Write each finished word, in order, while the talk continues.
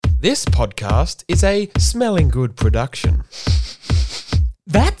This podcast is a Smelling Good production.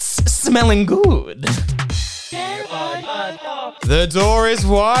 That's smelling good. The door is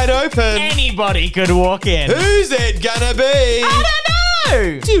wide open. Anybody could walk in. Who's it gonna be? I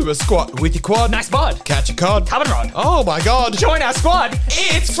don't know. Do a squat with your quad. Nice bod. Catch a cod. Carbon rod. Oh my god. Join our squad.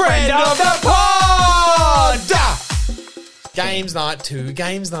 It's Friend of the Pod! Games night 2,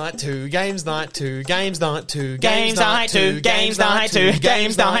 games night 2, games night 2, games night 2, Games night 2, games night 2,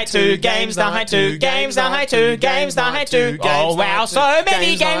 games night 2, games night 2, games night 2, games night 2. Oh wow, so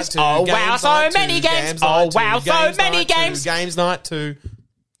many games. Oh wow, so many games. Oh wow, so many games. Games night 2.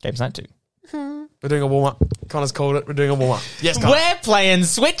 Games night 2. We're doing a warm up. Connor's called it. We're doing a warm up. Yes, Connor. We're playing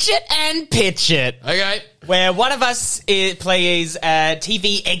Switch It and Pitch It. Okay. Where one of us plays a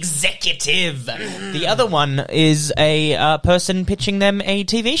TV executive. The other one is a person pitching them a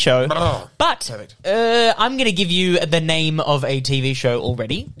TV show. Oh, but perfect. I'm going to give you the name of a TV show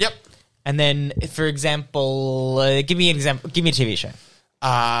already. Yep. And then, for example, give me a TV show.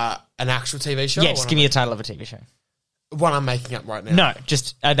 An actual TV show? Yeah, just give me a title of a TV show. One I'm making up right now. No,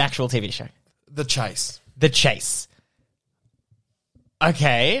 just an actual TV show. The Chase. The Chase.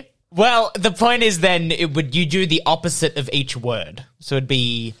 Okay. Well, the point is then you do the opposite of each word. So it'd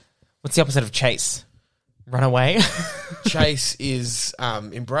be, what's the opposite of chase? Run away? Chase is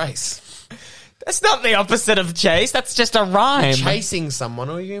embrace. That's not the opposite of chase. That's just a rhyme. Chasing someone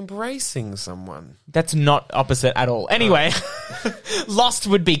or you're embracing someone. That's not opposite at all. Anyway, Lost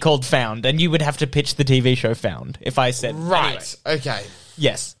would be called Found, and you would have to pitch the TV show Found if I said. Right. Anyway. Okay.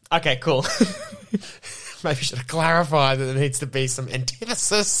 Yes. Okay, cool. Maybe we should clarify that there needs to be some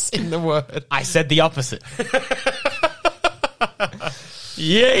antithesis in the word. I said the opposite.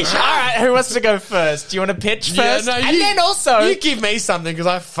 Yeesh. All right, who wants to go first? Do you want to pitch first? Then also... You give me something because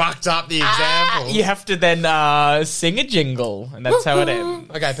I fucked up the example. You have to then sing a jingle, and that's how it ends.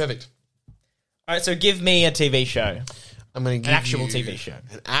 Okay, perfect. All right, so give me a TV show. I'm going to give An actual you TV show.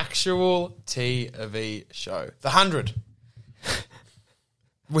 An actual TV show. The 100.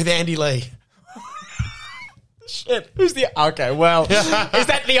 With Andy Lee. Shit. Who's the... Okay, well, is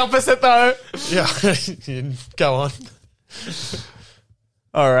that the opposite, though? Yeah. Go on.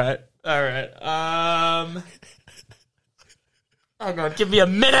 All right. Hang on, give me a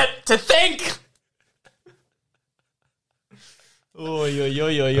minute to think. Oi.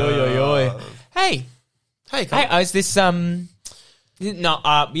 Hey, Connor. is this No,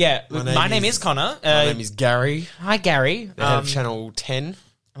 yeah. My name is Connor. My name is Gary. Hi, Gary. The head of Channel 10.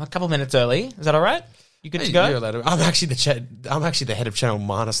 I'm a couple minutes early. Is that all right? You good to go? You're allowed to. I'm actually the head of Channel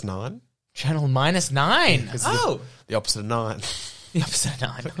 -9. Channel -9. Oh, the opposite of 9. the opposite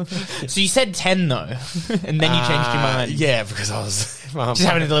of 9. So you said 10 though, and then you changed your mind. Yeah, because I was Just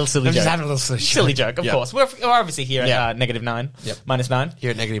having a little silly joke. Just having a little silly joke, of course. We're obviously here at -9. Yep. -9.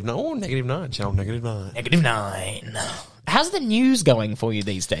 Here at -9. Oh, -9. Channel -9. -9. How's the news going for you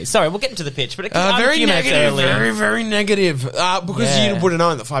these days? Sorry, we'll get into the pitch, but very negative, very negative. Because you would have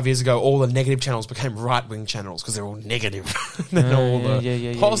known that 5 years ago, all the negative channels became right-wing channels because they're all negative. Then all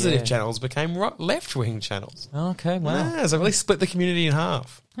the positive channels became left-wing channels. Okay, wow. Yeah, so really split the community in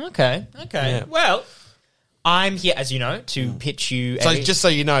half. Okay. Yeah. Well, I'm here, as you know, to pitch you So just so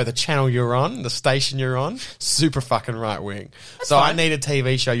you know, the channel you're on, the station you're on, super fucking right-wing. So fine. I need a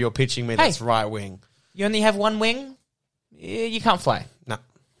TV show you're pitching me that's right-wing. You only have one wing? You can't fly. No.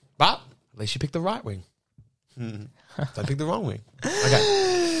 But at least you picked the right wing. Don't pick the wrong wing.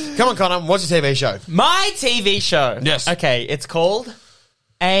 Okay. Come on, Connor. What's your TV show? My TV show. Yes. Okay, it's called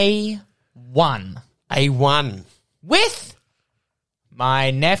A1. A1. With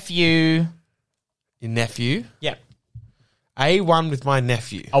my nephew. Your nephew? Yeah. A1 with my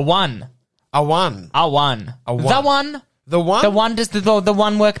nephew. A1. A1. A1. A1. The one. The one? The one. Does the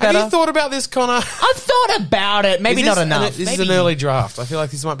one work better? Have you thought about this, Connor? I've thought about it. Maybe not enough. This is an early draft. I feel like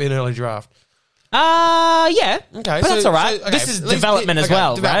this might be an early draft. Yeah. Okay. But that's all right. okay, This is development as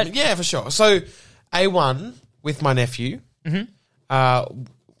well, right? Yeah, for sure. So, A1 with my nephew. Mm-hmm.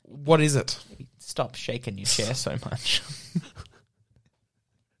 What is it? Stop shaking your chair so much.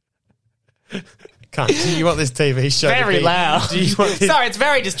 Can't. Do you want this TV show Very to be, loud. Do you want this, Sorry, it's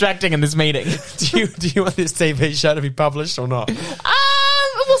very distracting in this meeting. do you want this TV show to be published or not?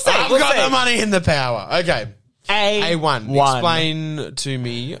 We'll see. I've got the money and the power. Okay. A1. Explain to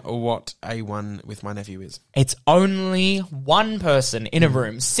me what A1 with my nephew is. It's only one person in a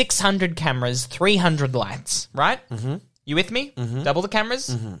room, 600 cameras, 300 lights, right? Mm-hmm. You with me? Mm-hmm. Double the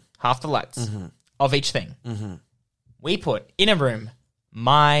cameras, half the lights of each thing. Mm-hmm. We put in a room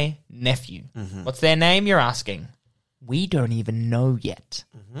my nephew. What's their name, you're asking? we don't even know yet.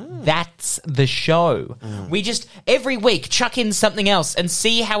 Mm-hmm. That's the show. Mm. We just, every week, chuck in something else and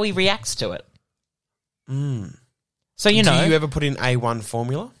see how he reacts to it. Mm. So, you know. Do you ever put in A1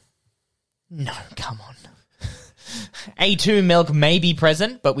 formula? No, come on. A2 milk may be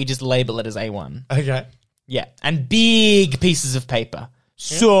present, but we just label it as A1. Okay. Yeah, and big pieces of paper.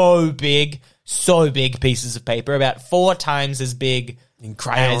 So big pieces of paper, about 4 times as big in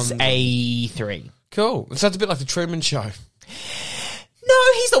crayons as A3. Cool. So it's a bit like the Truman Show.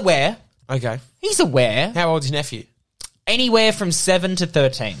 No, he's aware. Okay. He's aware. How old's your nephew? Anywhere from 7 to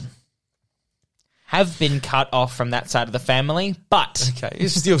 13. Have been cut off from that side of the family, but... Okay, you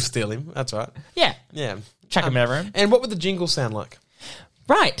still steal him. That's right. Yeah. Yeah. Chuck him in every room. And what would the jingle sound like?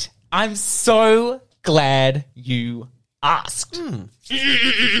 Right. I'm so glad you asked. I'm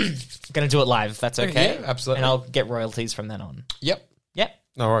going to do it live, if that's okay. Yeah, absolutely. And I'll get royalties from then on. Yep.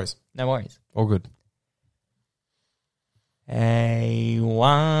 No worries. No worries. All good.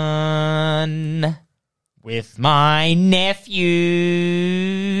 A1 with my nephew.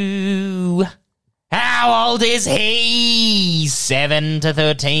 How old is he? 7 to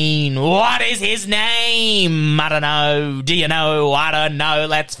 13. What is his name? I don't know. Do you know? I don't know.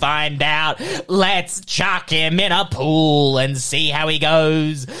 Let's find out. Let's chuck him in a pool and see how he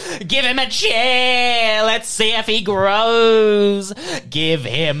goes. Give him a chair. Let's see if he grows. Give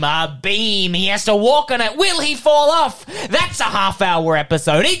him a beam. He has to walk on it. Will he fall off? That's a half-hour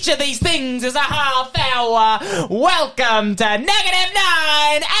episode. Each of these things is a half hour. Welcome to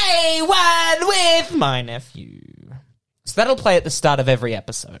 -9 A1 with my nephew. So that'll play at the start of every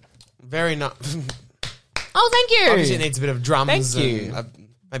episode. Very nice. Oh, thank you. Obviously, it needs a bit of drums. Thank you. And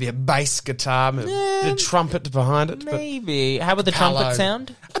maybe a bass guitar, a bit of trumpet behind it. Maybe. How would the trumpet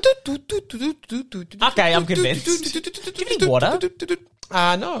sound? Okay, I'm convinced. Do you need water?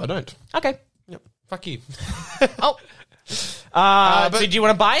 No, I don't. Okay. Yep. Fuck you. Oh. So do you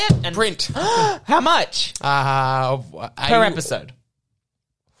want to buy it? And print. How much? Per episode.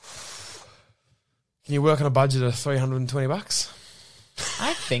 Can you work on a budget of $320?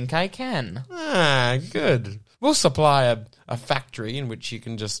 I think I can. Good. We'll supply a factory in which you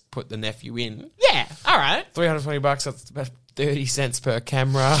can just put the nephew in. Yeah, all right. $320, that's about 30 cents per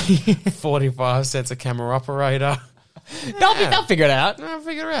camera, 45 cents a camera operator. They'll figure it out. They'll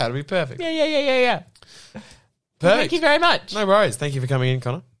figure it out. It'll be perfect. Yeah. Perfect. Thank you very much. No worries. Thank you for coming in,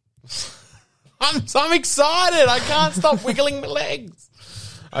 Connor. I'm excited. I can't stop wiggling my legs.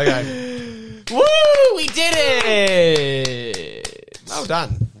 Okay. Woo! We did it! Well done.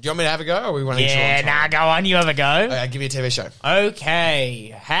 Do you want me to have a go, or are we running short on time? Nah, go on. You have a go. Okay, give me a TV show.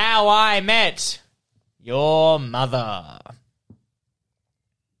 Okay. How I Met Your Mother.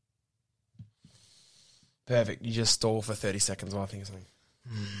 Perfect. You just stall for 30 seconds while I think of something.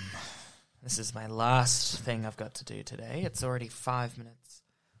 This is my last thing I've got to do today. It's already 5 minutes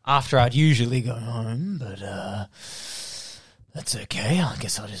after I'd usually go home, but that's okay. I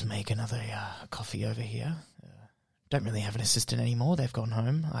guess I'll just make another coffee over here. Don't really have an assistant anymore. They've gone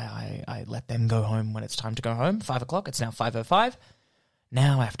home. I let them go home when it's time to go home. 5 o'clock. It's now 5:05.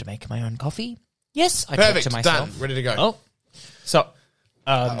 Now I have to make my own coffee. Yes, I talk to myself. Done. Ready to go. Oh, so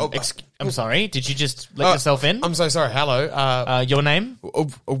I'm sorry. Did you just let yourself in? I'm so sorry. Hello. Your name?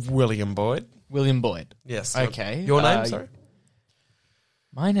 William Boyd. William Boyd. Yes. Okay. Your name? Sorry.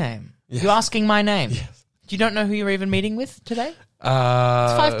 My name. Yes. You're asking my name. Yes. You don't know who you're even meeting with today? It's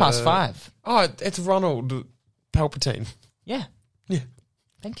 5:05. Oh, it's Ronald Palpatine. Yeah. Yeah.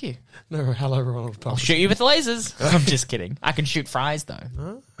 Thank you. No, hello, Ronald Palpatine. I'll shoot you with lasers. I'm just kidding. I can shoot fries,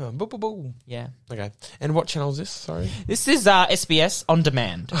 though. Yeah. Okay. And what channel is this? Sorry. This is SBS On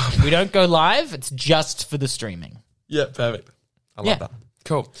Demand. We don't go live. It's just for the streaming. Yeah, perfect. I love that.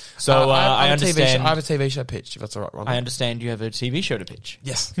 Cool. So I understand. I have a TV show pitch, if that's all right, Ronald. I understand you have a TV show to pitch.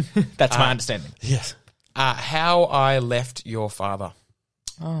 Yes. That's my understanding. Yes. How I Left Your Father.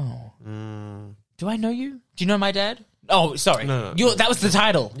 Oh. Do I know you? Do you know my dad? Oh, sorry. No. That was the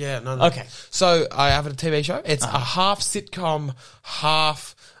title. Yeah, no. Okay. So I have a TV show. It's a half sitcom,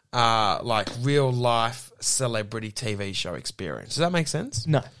 half like real life celebrity TV show experience. Does that make sense?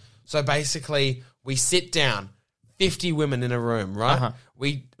 No. So basically, we sit down, 50 women in a room, right?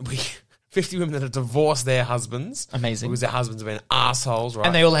 We 50 women that have divorced their husbands. Amazing. Because their husbands have been assholes, right?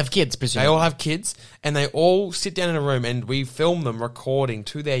 And they all have kids, presumably. They all have kids, and they all sit down in a room, and we film them recording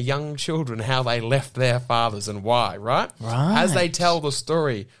to their young children how they left their fathers and why, right? Right. As they tell the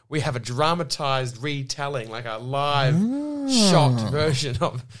story, we have a dramatized retelling, like a live shot version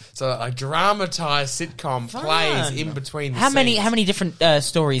of... So a dramatized sitcom plays in between the How scenes. many different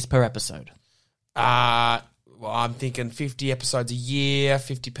stories per episode? Well, I'm thinking 50 episodes a year,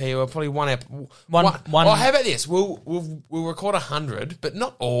 50p, or probably one. One. How about this? We'll record 100, but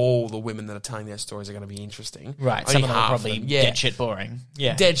not all the women that are telling their stories are going to be interesting. Right, Only some of them are half probably them. dead shit boring.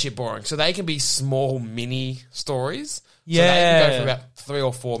 Yeah. Dead shit boring. So they can be small mini stories. Yeah. So they can go for about 3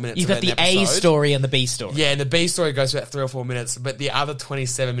 or 4 minutes. You've got the A story and the B story. Yeah, and the B story goes for about 3 or 4 minutes, but the other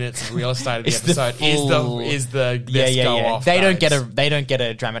 27 minutes of real estate of the It's the episode full- is the Yeah. off They don't phase. get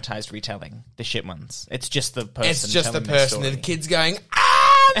a dramatized retelling. The shit ones. It's just the person. It's just the telling their person and the story. kids going,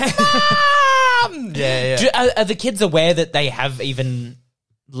 Mom! Yeah. Are the kids aware that they have even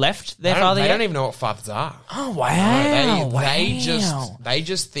left their father They yet? don't even know what fathers are. Oh wow! They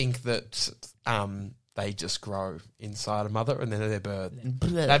just think that they just grow inside a mother and then they're birth.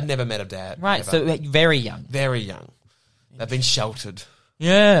 They've never met a dad. Right, ever. so very young. Very young. They've been sheltered.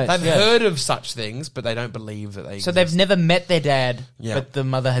 Yeah, They've heard of such things, but they don't believe that they So exist. they've never met their dad, Yeah. but the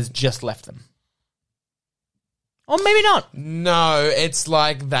mother has just left them. Or maybe not. No, it's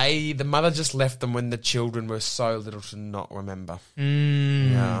like the mother just left them when the children were so little to not remember.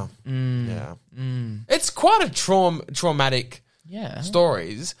 Yeah. It's quite a traumatic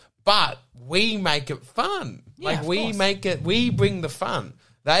stories, but we make it fun. Yeah, of course. We bring the fun.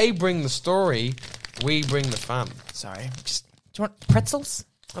 They bring the story, we bring the fun. Sorry. Do you want pretzels?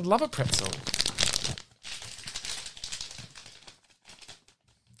 I'd love a pretzel.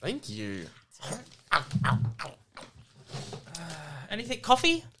 Thank you. Anything?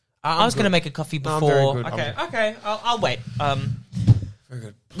 Coffee? I'm I was going to good. make a coffee No, I'm before. very good. Okay. I'll wait. Very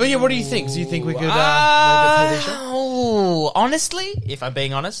good. But yeah, what do you think? Do you think we could make a TV show? Oh, honestly, if I'm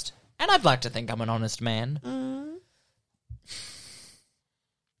being honest, and I'd like to think I'm an honest man,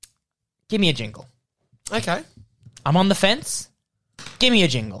 give me a jingle. Okay. I'm on the fence. Give me a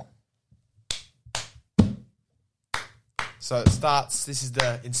jingle. So it starts, this is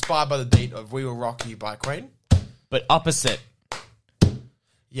the inspired by the beat of We Will Rock You by Queen. But opposite.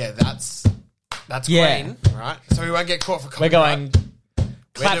 Yeah, that's Yeah. Queen, right? So we won't get caught for We're copyright. going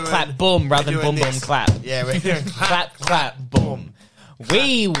clap, doing- clap, boom, rather than we're doing boom, boom, this. clap. Yeah, we're doing Clap, clap, boom.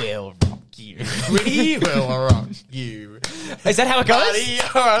 We will rock you. We will rock you. Is that how it goes? Buddy,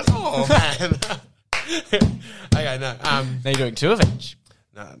 oh, man. Okay, no. Now you're doing two of each.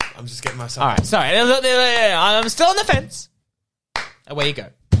 No, I'm just getting myself... All right, sorry. I'm still on the fence. Away you go.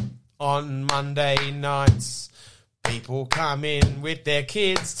 On Monday nights, people come in with their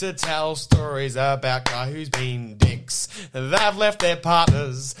kids to tell stories about guy who's been dicks. They've left their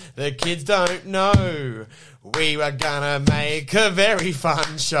partners, the kids don't know. We are gonna make a very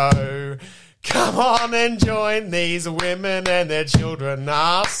fun show. Come on and join these women and their children,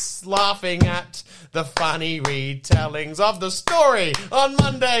 us laughing at the funny retellings of the story on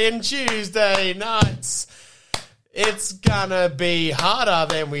Monday and Tuesday nights. It's gonna be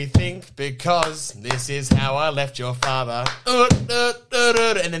harder than we think because this is how I left your father.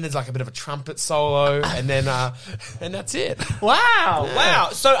 And then there's like a bit of a trumpet solo, and then and that's it. Wow.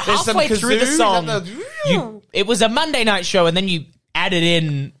 So There's some halfway through the kazoo, song, the- it was a Monday night show, and then you added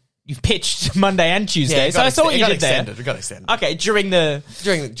in, you pitched Monday and Tuesday. So I saw what you did there. It got extended. Okay, during the...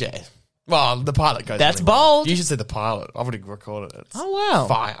 Well, the pilot goes. That's really bold. well. You should say the pilot. I've already recorded it. It's Oh, wow.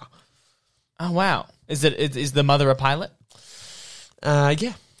 fire. Oh, wow. Is the mother a pilot?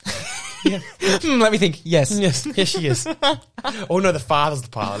 Yeah. Let me think. Yes. Yes, she is. Oh no, the father's the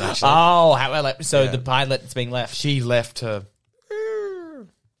pilot actually. Oh, so Yeah. the pilot's being left. She left her.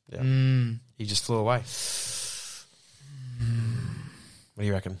 Yeah. He just flew away. What do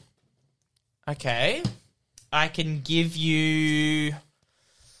you reckon? Okay. I can give you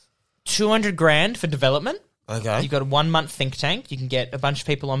 200 grand for development. Okay. You've got a 1 month think tank. You can get a bunch of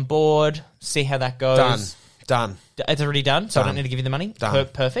people on board, see how that goes. Done. It's already done, so I don't Done. need to give you the money. Done.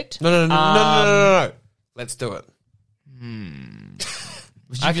 Perfect. No. Let's do it.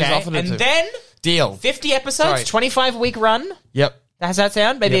 Okay, and then Deal. 50 episodes, Sorry. 25-week run. Yep. How's that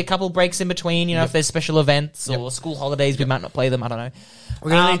sound? Maybe Yep. a couple breaks in between, you know, if there's special events or school holidays, we might not play them, I don't know.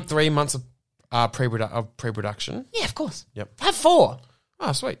 We're gonna need 3 months of pre-production. Yeah, of course. Yep. Have 4.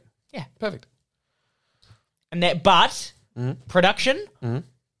 Oh, sweet. Yeah. Perfect. And that, but production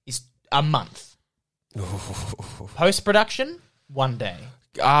is a month. Post-production, 1 day.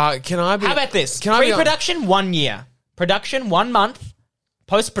 Can I be? How about this? Can I be? Pre-production, 1 year. Production, 1 month.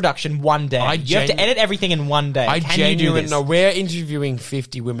 Post-production, 1 day. You have to edit everything in 1 day. I Can you do genuinely this? know. We're interviewing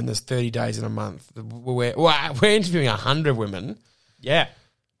 50 women. There's 30 days in a month. We're interviewing 100 women. Yeah.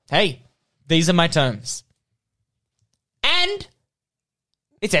 Hey, these are my terms. And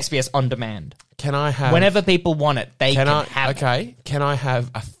it's SBS On Demand. Can I have? Whenever people want it, they can have it. Okay. Can I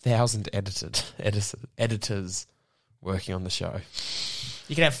have 1,000 editors working on the show?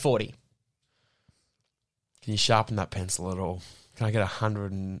 You can have 40. Can you sharpen that pencil at all? Can I get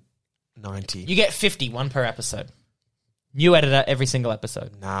 190? You get 50, one per episode. New editor every single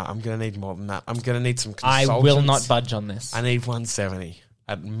episode. Nah, I'm going to need more than that. I'm going to need some consultants. I will not budge on this. I need 170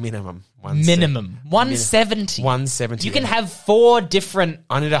 at minimum. 170. 170. You can have 4 different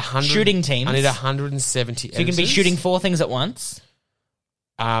I need 100 shooting teams. I need 170 So you can be shooting 4 things at once.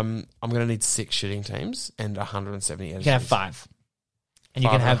 I'm going to need 6 shooting teams and 170 editors. You can have 5. And you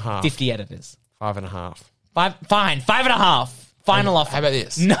can have 50 editors. 5.5. Fine, 5.5. Final offer. How about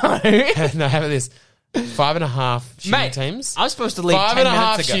this? No. No, how about this? 5.5 shooting teams. I was supposed to leave 10 minutes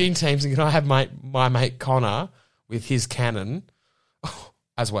ago. 5.5 shooting teams, and can I have my mate Connor with his cannon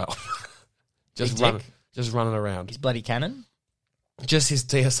as well? just running around. His bloody cannon? Just his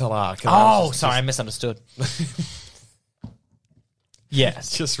DSLR. Sorry, I misunderstood.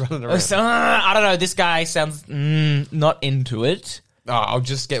 Yes. Just running around. I don't know, this guy sounds not into it. Oh, I'll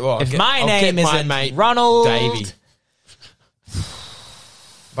just get... Well, my name is mate Ronald... Davey.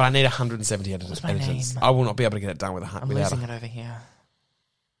 But I need 170 editors. What's my name? I will not be able to get it done I'm losing it over here.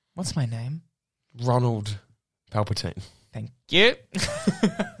 What's my name? Ronald Palpatine. Thank you.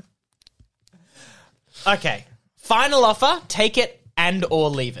 Okay. Final offer. Take it and or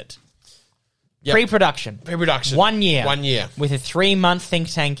leave it. Yep. Pre-production. 1 year. 1 year. With a 3-month think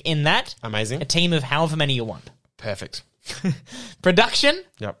tank in that. Amazing. A team of however many you want. Perfect. Production.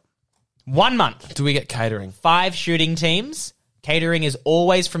 Yep. 1 month. Do we get catering? 5 shooting teams. Catering is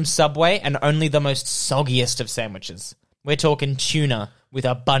always from Subway and only the most soggiest of sandwiches. We're talking tuna with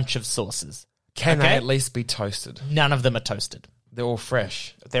a bunch of sauces. Can they at least be toasted? None of them are toasted. They're all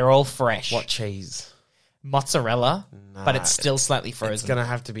fresh. They're all fresh. What cheese? Mozzarella, but it's still slightly frozen. It's going to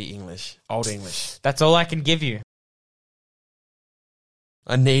have to be English. Old English. That's all I can give you.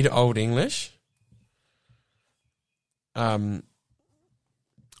 I need Old English. I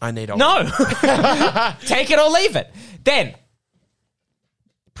need Old No! Take it or leave it. Then,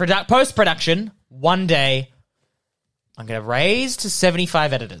 post-production, 1 day, I'm going to raise to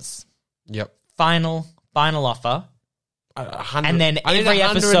 75 editors. Yep. Final offer. And then I need every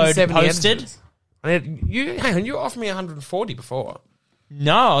episode 170 posted. editors. Hang on, you offered me 140 before.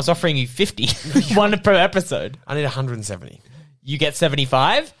 No, I was offering you 50. 1 per episode. I need 170. You get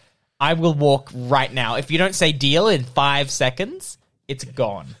 75. I will walk right now. If you don't say deal in 5 seconds, it's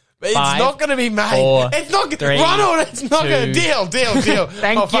gone. It's 5, not going to be made. 4, it's not 3, Ronald, it's not going to deal.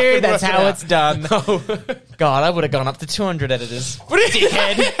 Thank you. That's how it's done. Oh. God, I would have gone up to 200 editors.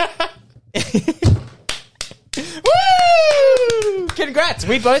 Dickhead. Woo! Congrats.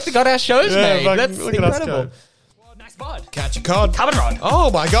 We both got our shows made. That's incredible. Well, nice bod. Catch a cod. Carbon rod.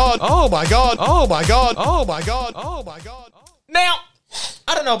 Oh my god. Oh my god. Oh my god. Oh my god. Oh my god. Now,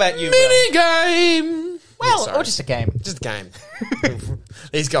 I don't know about you. Mini game. Well, or just a game. Just a game.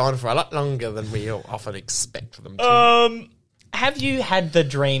 These go on for a lot longer than we often expect them to. Have you had the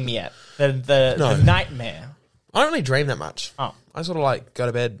dream yet? The nightmare? I don't really dream that much. Oh. I sort of like go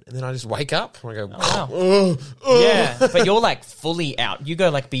to bed and then I just wake up and I go, wow. Yeah, but you're like fully out. You go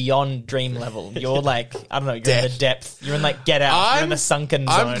like beyond dream level. You're like, I don't know, you're in the depth. You're in like Get Out. You're in the sunken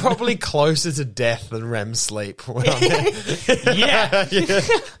zone. I'm probably closer to death than REM sleep when I'm there. Yeah.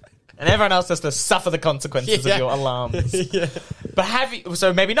 And everyone else has to suffer the consequences of your alarms. Yeah. But have you,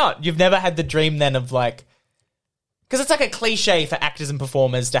 so maybe not. You've never had the dream then of like, because it's like a cliche for actors and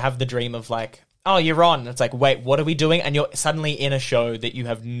performers to have the dream of like, oh, you're on. It's like, wait, what are we doing? And you're suddenly in a show that you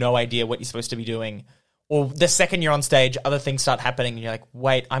have no idea what you're supposed to be doing. Or the second you're on stage, other things start happening and you're like,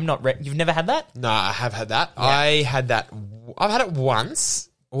 wait, I'm not ready. You've never had that? No, I have had that. Yeah. I had that. I've had it once.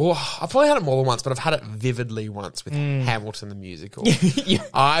 Oh, I've probably had it more than once, but I've had it vividly once with Hamilton the musical.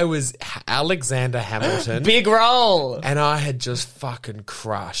 I was Alexander Hamilton. Big role. And I had just fucking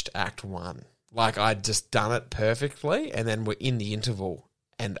crushed Act 1. Like, I'd just done it perfectly, and then we're in the interval.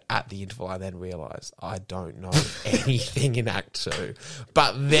 And at the interval, I then realised I don't know anything in Act 2.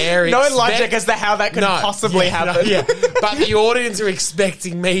 But they're no logic as to how that could possibly happen. But the audience are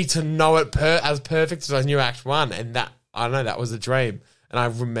expecting me to know it as perfect as I knew Act 1. And that, I don't know, that was a dream. And I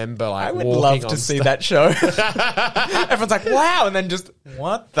remember like I would walking love on to see stage. that show. Everyone's like, wow. And then just,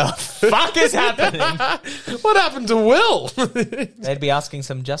 what the fuck is happening? What happened to Will? They'd be asking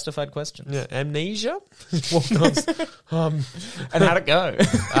some justified questions. Yeah, amnesia? And how'd it go?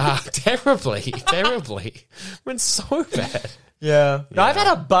 Terribly. Went so bad. Yeah. No, I've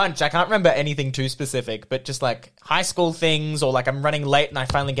had a bunch. I can't remember anything too specific, but just like high school things or like I'm running late and I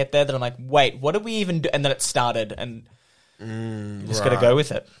finally get there that I'm like, wait, what did we even do? And then it started and you just got to go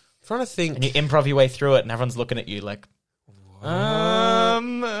with it. I'm trying to think. And you improv your way through it and everyone's looking at you like, yeah.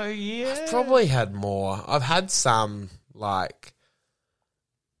 I've probably had more. I've had some like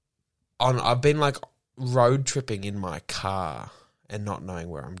I've been like road tripping in my car and not knowing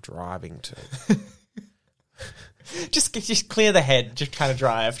where I'm driving to. Just clear the head. Just trying to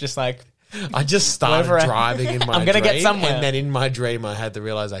drive. Just like I just started driving in my I'm gonna dream, get somewhere. and then in my dream I had the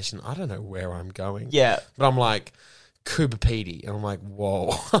realization I don't know where I'm going. Yeah, but I'm like Cooper Petey, and I'm like,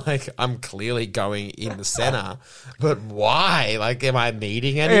 whoa, like I'm clearly going in the center, but why? Like, am I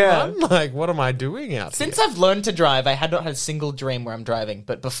meeting anyone? Yeah. Like, what am I doing out Since here? I've learned to drive, I had not had a single dream where I'm driving,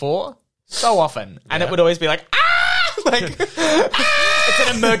 but before, so often, and it would always be like, like it's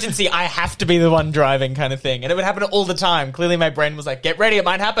an emergency. I have to be the one driving, kind of thing, and it would happen all the time. Clearly, my brain was like, "Get ready, it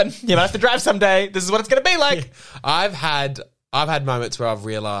might happen. You have to drive someday. This is what it's going to be like." Yeah. I've had moments where I've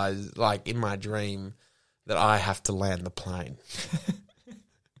realized, like in my dream, that I have to land the plane.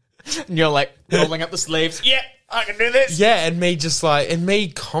 And you're like rolling up the sleeves. Yeah, I can do this. Yeah, and me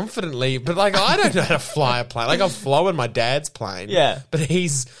confidently, but like I don't know how to fly a plane. Like I've flown my dad's plane. Yeah, but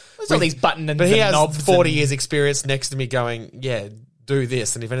there's all these buttons and but he has knobs 40 years experience next to me going, yeah, do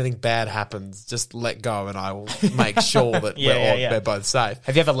this, and if anything bad happens, just let go, and I will make sure that we're both safe.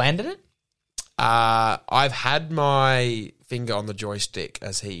 Have you ever landed it? I've had my finger on the joystick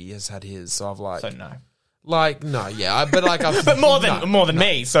as he has had his, so I've like. So no. Like no, yeah, but like I've but more than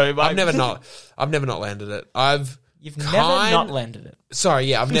me. So I've never not landed it. You've never not landed it. Sorry,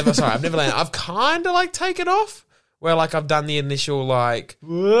 yeah, I've never landed. I've kind of like taken off where like I've done the initial like,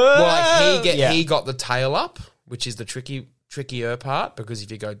 well, like he got the tail up, which is the trickier part because if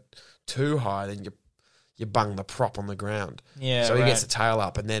you go too high, then you bung the prop on the ground. Yeah, so he gets the tail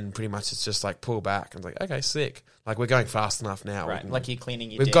up, and then pretty much it's just like pull back. I'm like, okay, sick. Like we're going fast enough now. Right, like you're cleaning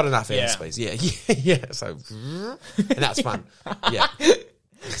your We've dick. got enough airspace. Yeah. So, and that's fun. Yeah.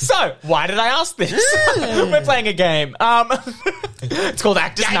 So, why did I ask this? We're playing a game. It's called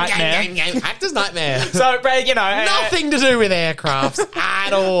Actor's Nightmare. Actor's Nightmare. So, you know. Nothing to do with aircrafts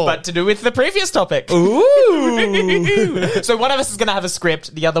at all. But to do with the previous topic. Ooh. So, one of us is going to have a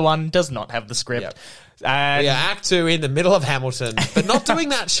script. The other one does not have the script. Yep. And Act 2 in the middle of Hamilton, but not doing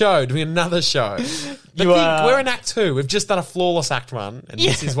that show, doing another show. We're in Act 2. We've just done a flawless Act 1, and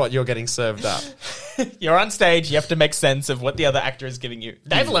this is what you're getting served up. You're on stage. You have to make sense of what the other actor is giving you.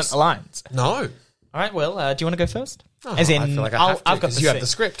 They haven't learnt the lines. No. All right, well, do you want to go first? Oh, I feel like I have to, because you have the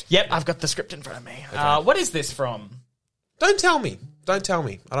script. Yep, I've got the script in front of me. Okay. What is this from? Don't tell me. I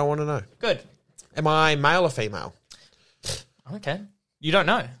don't want to know. Good. Am I male or female? Okay. You don't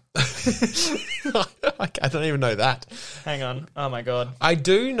know. I don't even know that. Hang on. Oh, my God. I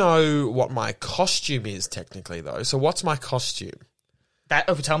do know what my costume is, technically, though. So what's my costume?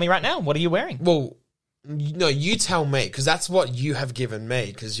 Tell me right now. What are you wearing? Well, no, you tell me, because that's what you have given me,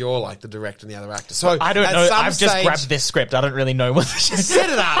 because you're like the director and the other actor. So I don't know. I've just grabbed this script. I don't really know what this is. Set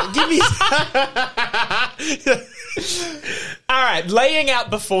it up. Give me... All right, laying out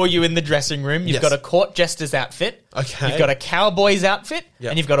before you in the dressing room, you've got a court jester's outfit. Okay. You've got a cowboy's outfit,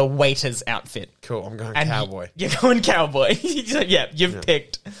 and you've got a waiter's outfit. Cool, I'm going cowboy. You're going cowboy. You've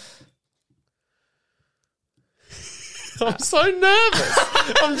picked. I'm so nervous.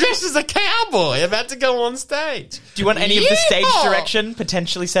 I'm dressed as a cowboy about to go on stage. Do you want any of the stage direction,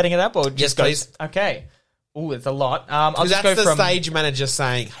 potentially setting it up, or just go? Please. Okay. Ooh, it's a lot. I'll just go from the stage manager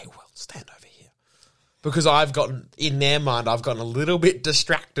saying, "Hey, Will, stand over here," because in their mind, I've gotten a little bit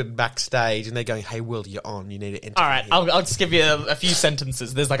distracted backstage, and they're going, "Hey, Will, you're on. You need to enter." All right, I'll just give you a few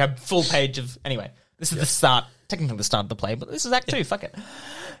sentences. There's like a full page of anyway. This is the start, technically the start of the play, but this is Act 2. Fuck it.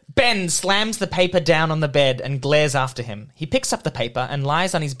 Ben slams the paper down on the bed and glares after him. He picks up the paper and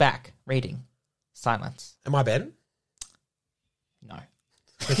lies on his back, reading. Silence. Am I Ben? No.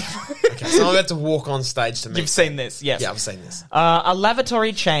 Okay, so I'm about to walk on stage to meet. You've seen this, yes. Yeah, I've seen this. A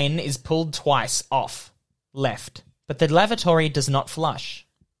lavatory chain is pulled twice off, left, but the lavatory does not flush.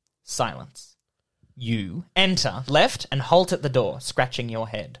 Silence. You enter, left, and halt at the door, scratching your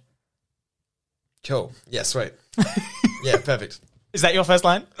head. Cool. Yeah, sweet. Yeah, perfect. Is that your first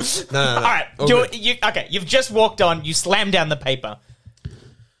line? No. All right. Okay, you've just walked on. You slam down the paper.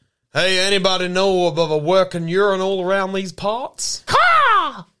 Hey, anybody know of a working urinal around these parts?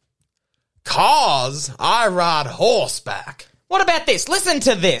 Car! Cars? I ride horseback. What about this? Listen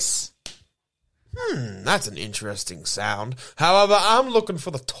to this. That's an interesting sound. However, I'm looking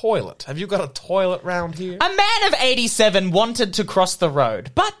for the toilet. Have you got a toilet round here? A man of 87 wanted to cross the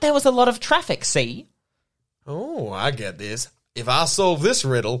road, but there was a lot of traffic, see? Oh, I get this. If I solve this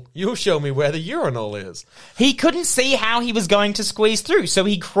riddle, you'll show me where the urinal is. He couldn't see how he was going to squeeze through, so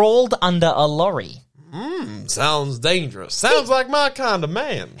he crawled under a lorry. Sounds dangerous. Sounds like my kind of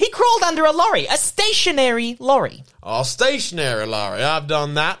man. He crawled under a lorry, a stationary lorry. Oh, stationary lorry. I've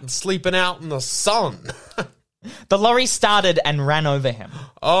done that and sleeping out in the sun. The lorry started and ran over him.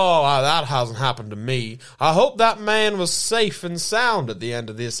 Oh, that hasn't happened to me. I hope that man was safe and sound at the end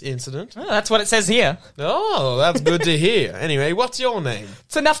of this incident. Oh, that's what it says here. Oh, that's good to hear. Anyway, what's your name?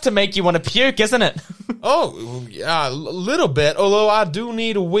 It's enough to make you want to puke, isn't it? Oh, yeah, a little bit, although I do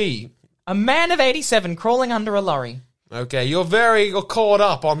need a wee. A man of 87 crawling under a lorry. Okay, you're very caught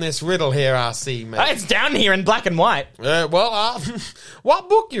up on this riddle here, I see, mate. It's down here in black and white. What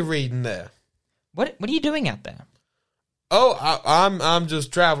book you reading there? What are you doing out there? Oh, I'm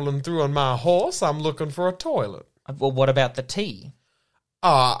just traveling through on my horse. I'm looking for a toilet. Well, what about the tea?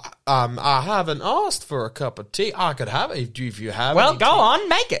 I haven't asked for a cup of tea. I could have it if you have. Well, go on,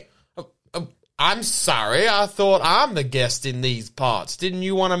 make it. I'm sorry. I thought I'm the guest in these parts. Didn't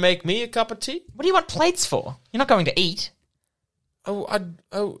you want to make me a cup of tea? What do you want plates for? You're not going to eat.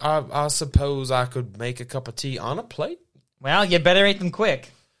 I suppose I could make a cup of tea on a plate. Well, you better eat them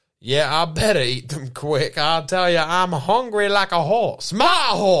quick. Yeah, I better eat them quick. I'll tell you, I'm hungry like a horse. My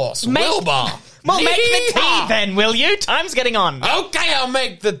horse, Wilbur. Well, make the tea then, will you? Time's getting on. Okay, I'll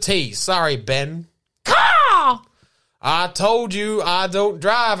make the tea. Sorry, Ben. Car! I told you I don't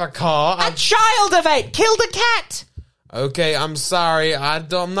drive a car. A child of 8 killed a cat. Okay, I'm sorry.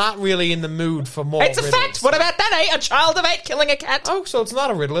 I'm not really in the mood for more It's a riddles. fact. What about that, eh? A child of 8 killing a cat. Oh, so it's not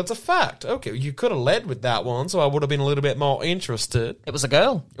a riddle, it's a fact. Okay, you could have led with that one, so I would have been a little bit more interested. It was a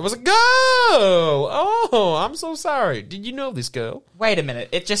girl. It was a girl! Oh, I'm so sorry. Did you know this girl? Wait a minute.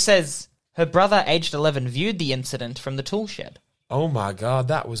 It just says, her brother, aged 11, viewed the incident from the tool shed. Oh my God,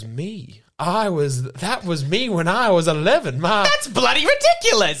 that was me. That was me when I was 11. That's bloody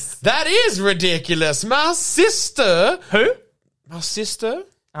ridiculous! That is ridiculous. My sister... Who? My sister?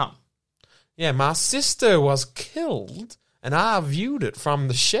 Oh. Yeah, my sister was killed, and I viewed it from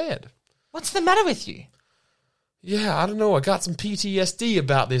the shed. What's the matter with you? Yeah, I don't know. I got some PTSD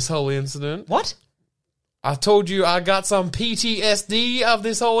about this whole incident. What? I told you I got some PTSD of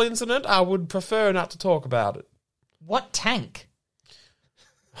this whole incident. I would prefer not to talk about it. What tank?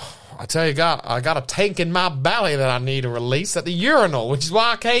 I tell you, I got a tank in my belly that I need to release at the urinal, which is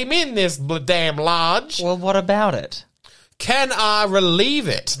why I came in this damn lodge. Well, what about it? Can I relieve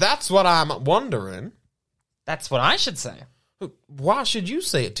it? That's what I'm wondering. That's what I should say. Why should you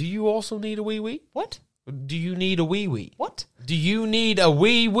say it? Do you also need a wee-wee? What? Do you need a wee-wee? What? Do you need a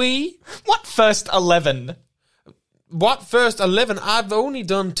wee-wee? What first 11? What first 11? I've only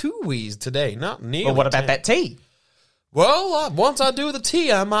done 2 wees today, not nearly Well, what about 10. that tea? Well, once I do the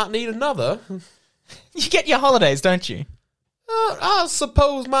tea, I might need another. You get your holidays, don't you? I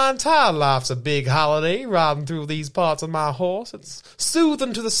suppose my entire life's a big holiday, riding through these parts on my horse. It's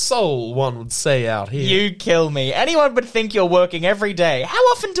soothing to the soul, one would say out here. You kill me. Anyone would think you're working every day. How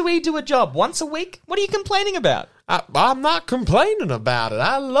often do we do a job? Once a week? What are you complaining about? I'm not complaining about it.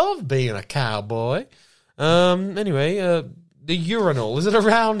 I love being a cowboy. Anyway, the urinal, is it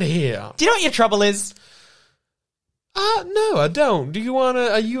around here? Do you know what your trouble is? No, I don't.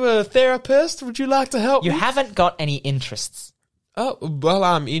 Are you a therapist? Would you like to help You me? haven't got any interests. Oh, well,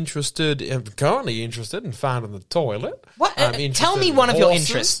 I'm currently interested in finding the toilet. What? I'm interested Tell me in one of your horses.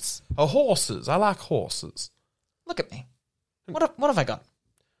 interests. Horses. I like horses. Look at me. What have I got?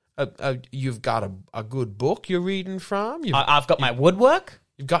 You've got a good book you're reading from. I've got my woodwork.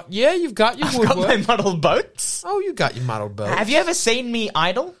 You've got your I've got woodwork. my model boats. Oh, you got your model boat. Have you ever seen me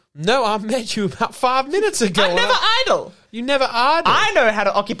idle? No, I met you about 5 minutes ago. I'm never idle. You never idle. I know how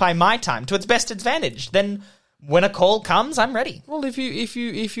to occupy my time to its best advantage. Then, when a call comes, I'm ready. Well, if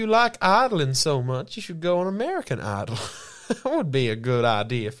you like idling so much, you should go on American Idol. That would be a good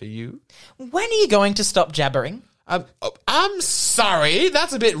idea for you. When are you going to stop jabbering? I'm sorry.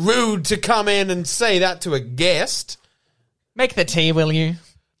 That's a bit rude to come in and say that to a guest. Make the tea, will you?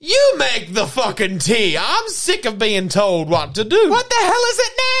 You make the fucking tea. I'm sick of being told what to do. What the hell is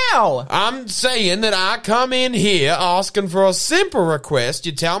it now? I'm saying that I come in here asking for a simple request.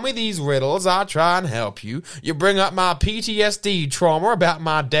 You tell me these riddles, I try and help you. You bring up my PTSD trauma about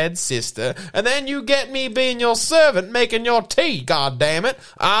my dead sister, and then you get me being your servant making your tea, goddammit.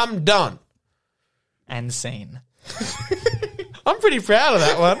 I'm done. And scene. I'm pretty proud of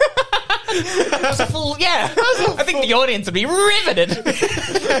that one. Yeah, I think the audience would be riveted.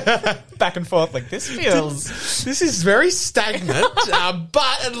 Back and forth like this feels. This is very stagnant,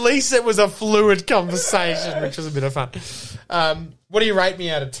 but at least it was a fluid conversation, which was a bit of fun. What do you rate me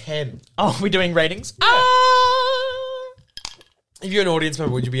out of 10? Oh, we're doing ratings? Yeah. If you're an audience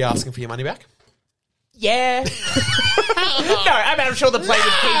member, would you be asking for your money back? Yeah. No, I'm sure the play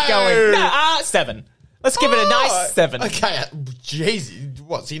would keep going. No, 7. Let's give it a nice 7. Okay, jeez,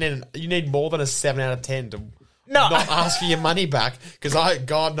 what? So you need more than a 7 out of 10 to? not ask for your money back, because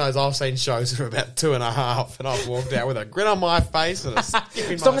God knows I've seen shows that are about 2.5 and I've walked out with a grin on my face and a skip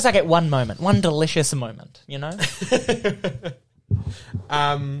in as long as I get one moment, one delicious moment, you know?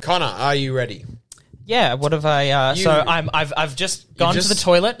 Connor, are you ready? Yeah, what have I... I've just gone to the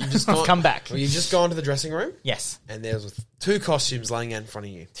toilet. I've come back. Well, you've just gone to the dressing room? Yes. And there's 2 costumes laying out in front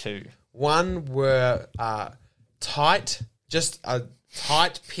of you. 2. One were tight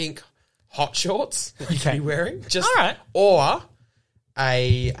pink hot shorts that you could be wearing. Just, all right. Or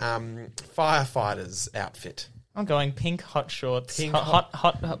a firefighter's outfit. I'm going pink hot shorts. Hot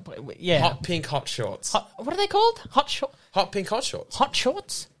pink hot shorts. What are they called? Hot pink hot shorts. Hot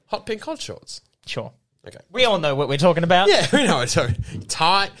shorts? Hot pink hot shorts. Sure. Okay. We all know what we're talking about. Yeah, we know it's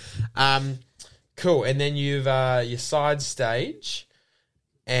tight. Cool. And then you've your side stage,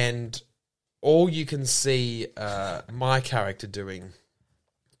 and all you can see my character doing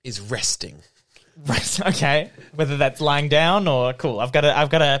is resting. Okay. Whether that's lying down or cool. I've got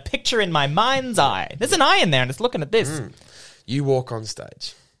a picture in my mind's eye. There's an eye in there and it's looking at this. You walk on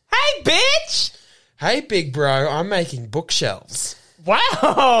stage. Hey, bitch! Hey, big bro, I'm making bookshelves. Wow!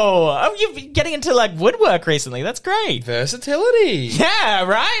 Oh, you've been getting into like woodwork recently. That's great. Versatility. Yeah,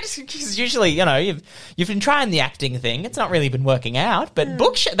 right? Because usually, you know, you've been trying the acting thing. It's not really been working out, but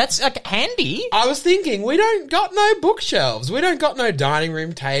that's like handy. I was thinking, we don't got no bookshelves. We don't got no dining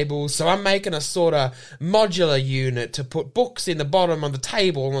room tables, so I'm making a sort of modular unit to put books in the bottom of the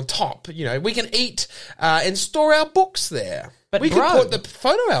table and on top. You know, we can eat and store our books there. But we could put the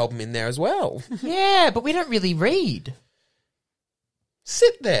photo album in there as well. Yeah, but we don't really read.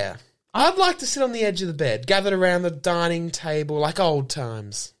 Sit there. I'd like to sit on the edge of the bed, gathered around the dining table like old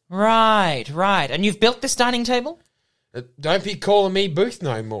times. Right. And you've built this dining table? Don't be calling me Booth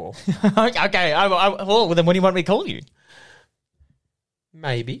no more. Okay. Well, then what do you want me to call you?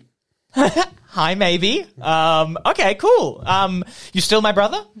 Maybe. Hi, maybe. Okay, cool. You still my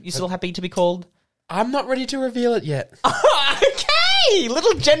brother? You still happy to be called? I'm not ready to reveal it yet. Okay.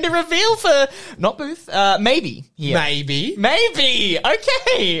 Little gender reveal for not Booth. Maybe. Yeah. Maybe.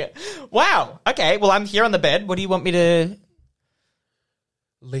 Okay. Wow. Okay. Well, I'm here on the bed. What do you want me to?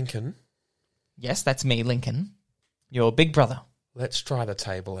 Lincoln. Yes, that's me, Lincoln. Your big brother. Let's try the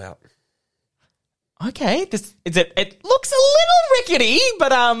table out. Okay. It looks a little rickety,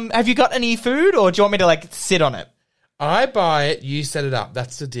 but have you got any food, or do you want me to like sit on it? I buy it. You set it up.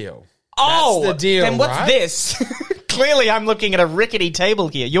 That's the deal. Oh, that's the deal. Then what's right? this? Clearly, I'm looking at a rickety table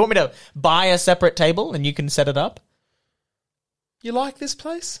here. You want me to buy a separate table and you can set it up? You like this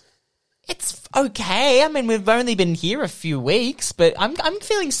place? It's okay. I mean, we've only been here a few weeks, but I'm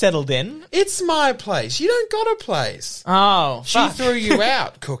feeling settled in. It's my place. You don't got a place. Oh, she threw you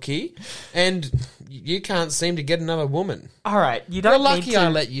out, Cookie, and you can't seem to get another woman. All right, you don't. You're lucky need to... I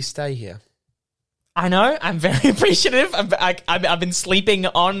let you stay here. I know. I'm very appreciative. I've been sleeping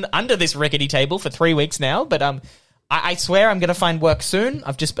under this rickety table for 3 weeks now, but I swear I'm going to find work soon.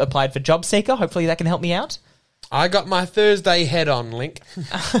 I've just applied for JobSeeker. Hopefully that can help me out. I got my Thursday head on, Link.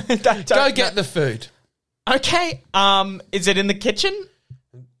 Go get the food. Okay. Is it in the kitchen?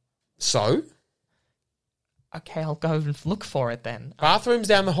 So? Okay, I'll go and look for it then. Bathroom's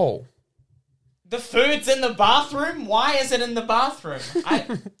down the hall. The food's in the bathroom? Why is it in the bathroom?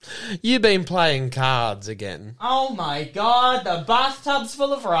 You've been playing cards again. Oh my god, the bathtub's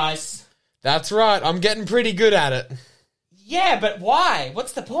full of rice. That's right, I'm getting pretty good at it. Yeah, but why?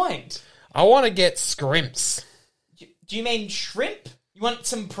 What's the point? I want to get scrimps. Do you mean shrimp? You want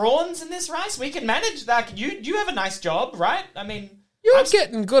some prawns in this rice? We can manage that. You have a nice job, right? I mean... You're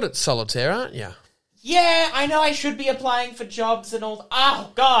getting good at solitaire, aren't you? Yeah, I know I should be applying for jobs and all...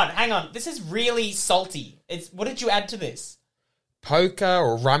 Oh, God, hang on. This is really salty. What did you add to this? Poker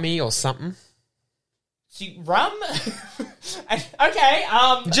or rummy or something. Rum? Okay,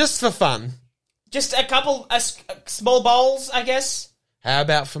 Just for fun. Just a couple small bowls, I guess. How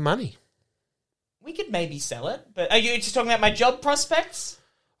about for money? We could maybe sell it, but are you just talking about my job prospects?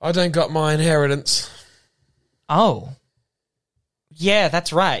 I don't got my inheritance. Oh. Yeah,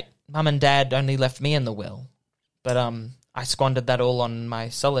 that's right. Mum and Dad only left me in the will. But I squandered that all on my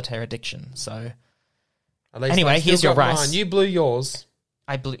solitaire addiction, so... Anyway, here's your rice. Mine. You blew yours.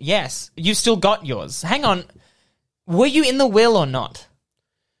 I blew... Yes, you still got yours. Hang on. Were you in the will or not?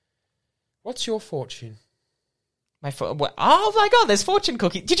 What's your fortune? Oh my god, there's fortune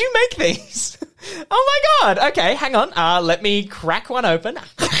cookies. Did you make these? Oh my god. Okay, hang on. Let me crack one open.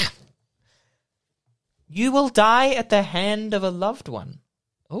 You will die at the hand of a loved one.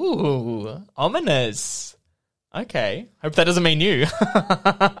 Ooh, ominous. Okay. Hope that doesn't mean you.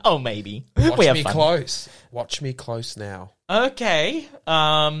 Oh, maybe. Watch me close. Watch me close now. Okay.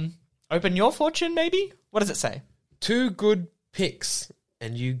 Open your fortune, maybe? What does it say? 2 good picks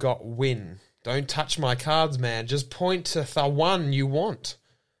and you got win. Don't touch my cards, man. Just point to the one you want.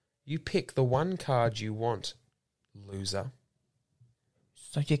 You pick the one card you want, loser.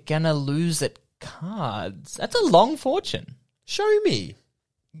 So you're gonna lose at cards. That's a long fortune. Show me.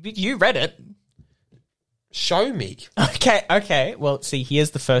 You read it. Show me. Okay. Well, see,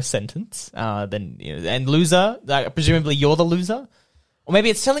 here's the first sentence. And loser, presumably you're the loser? Or maybe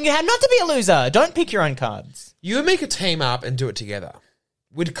it's telling you how not to be a loser. Don't pick your own cards. You would make a team up and do it together.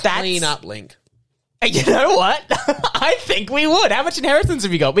 We'd clean up Link. You know what? I think we would. How much inheritance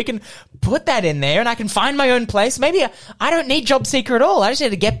have you got? We can put that in there and I can find my own place. Maybe I don't need Job Seeker at all. I just need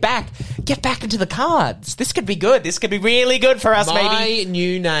to get back into the cards. This could be good. This could be really good for us, maybe. My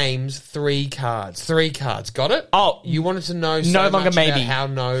new name's 3 cards. 3 cards. Got it? Oh. You wanted to know no longer maybe.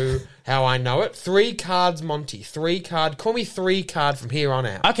 About how I know it? 3 cards, Monty. 3 card. Call me 3 card from here on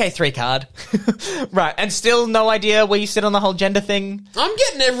out. Okay, 3 card. Right, and still no idea where you sit on the whole gender thing? I'm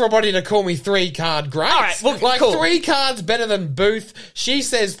getting everybody to call me 3 card. Great. All right, well, cool. 3 cards better than Booth. She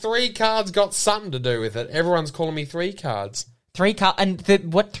says 3 cards got something to do with it. Everyone's calling me 3 cards. 3 cards? And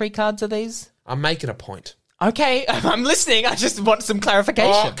what 3 cards are these? I'm making a point. Okay, I'm listening. I just want some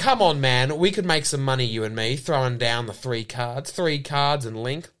clarification. Oh, come on, man. We could make some money, you and me, throwing down the 3 cards. 3 cards and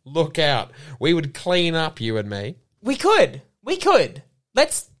Link. Look out. We would clean up, you and me. We could.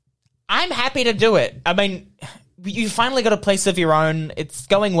 I'm happy to do it. I mean, you finally got a place of your own. It's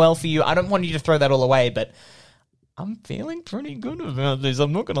going well for you. I don't want you to throw that all away, but I'm feeling pretty good about this.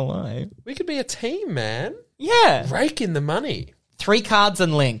 I'm not going to lie. We could be a team, man. Yeah. Rake in the money. 3 cards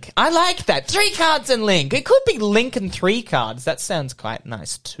and Link. I like that. 3 cards and Link. It could be Link and 3 cards. That sounds quite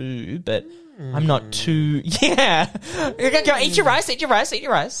nice too, but I'm not too... Yeah. Eat your rice.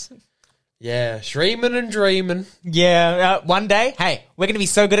 Yeah, streaming and dreaming. Yeah, one day, hey, we're going to be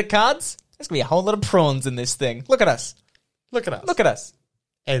so good at cards, there's going to be a whole lot of prawns in this thing. Look at us.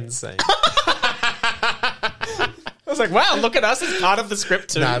 Insane. I was like, wow, look at us as part of the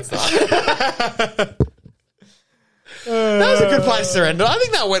script too. No, it's not. That was a good place to end it. I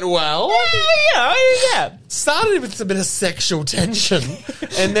think that went well. Yeah. Started with a bit of sexual tension,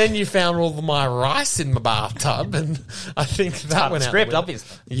 and then you found all of my rice in my bathtub, and I think that went out. Script,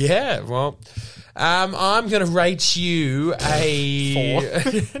 obviously. Yeah, well, I'm going to rate you a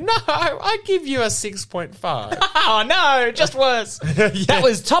 4. No, I give you a 6.5. Oh no, just worse. Yeah. That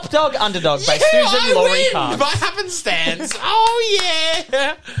was Top Dog Underdog by Susan Laurie Parks. By happenstance. Oh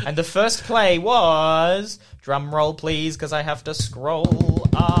yeah. And the first play was, drum roll please, because I have to scroll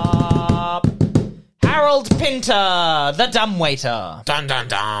up. Harold Pinter, the Dumbwaiter. Dun dun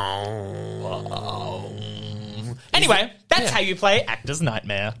dun. Whoa. Anyway, that's how you play Actor's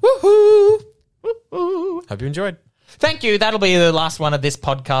Nightmare. Woohoo! Woo-hoo. Hope you enjoyed. Thank you. That'll be the last one of this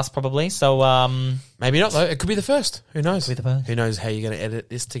podcast, probably. So, maybe not though. It could be the first. Who knows? Could be the first. Who knows how you're going to edit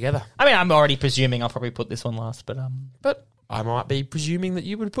this together? I mean, I'm already presuming I'll probably put this one last, but I might be presuming that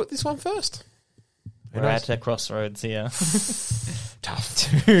you would put this one first. We're at a crossroads here. Tough.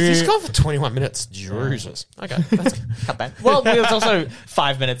 He's gone for 21 minutes. Jesus. Okay, let's cut back. Well, there was also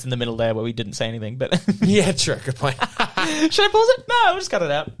 5 minutes in the middle there where we didn't say anything, but yeah, true. Good point. Should I pause it? No, we'll just cut it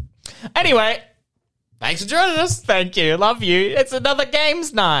out. Anyway. Thanks for joining us. Thank you. Love you. It's another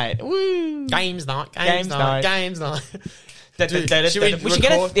games night. Woo. Games night. We should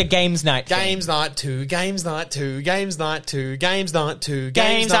get a games night. Games night 2. Games night 2. Games night 2. Games night 2.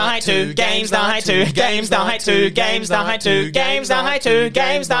 Games night 2. Games night 2. Games night 2. Games night 2. Games night 2.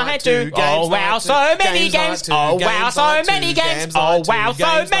 Games night 2. Oh wow, so many games. Oh wow, so many games. Oh wow,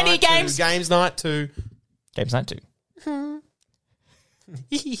 so many games. Games night 2. Games night 2.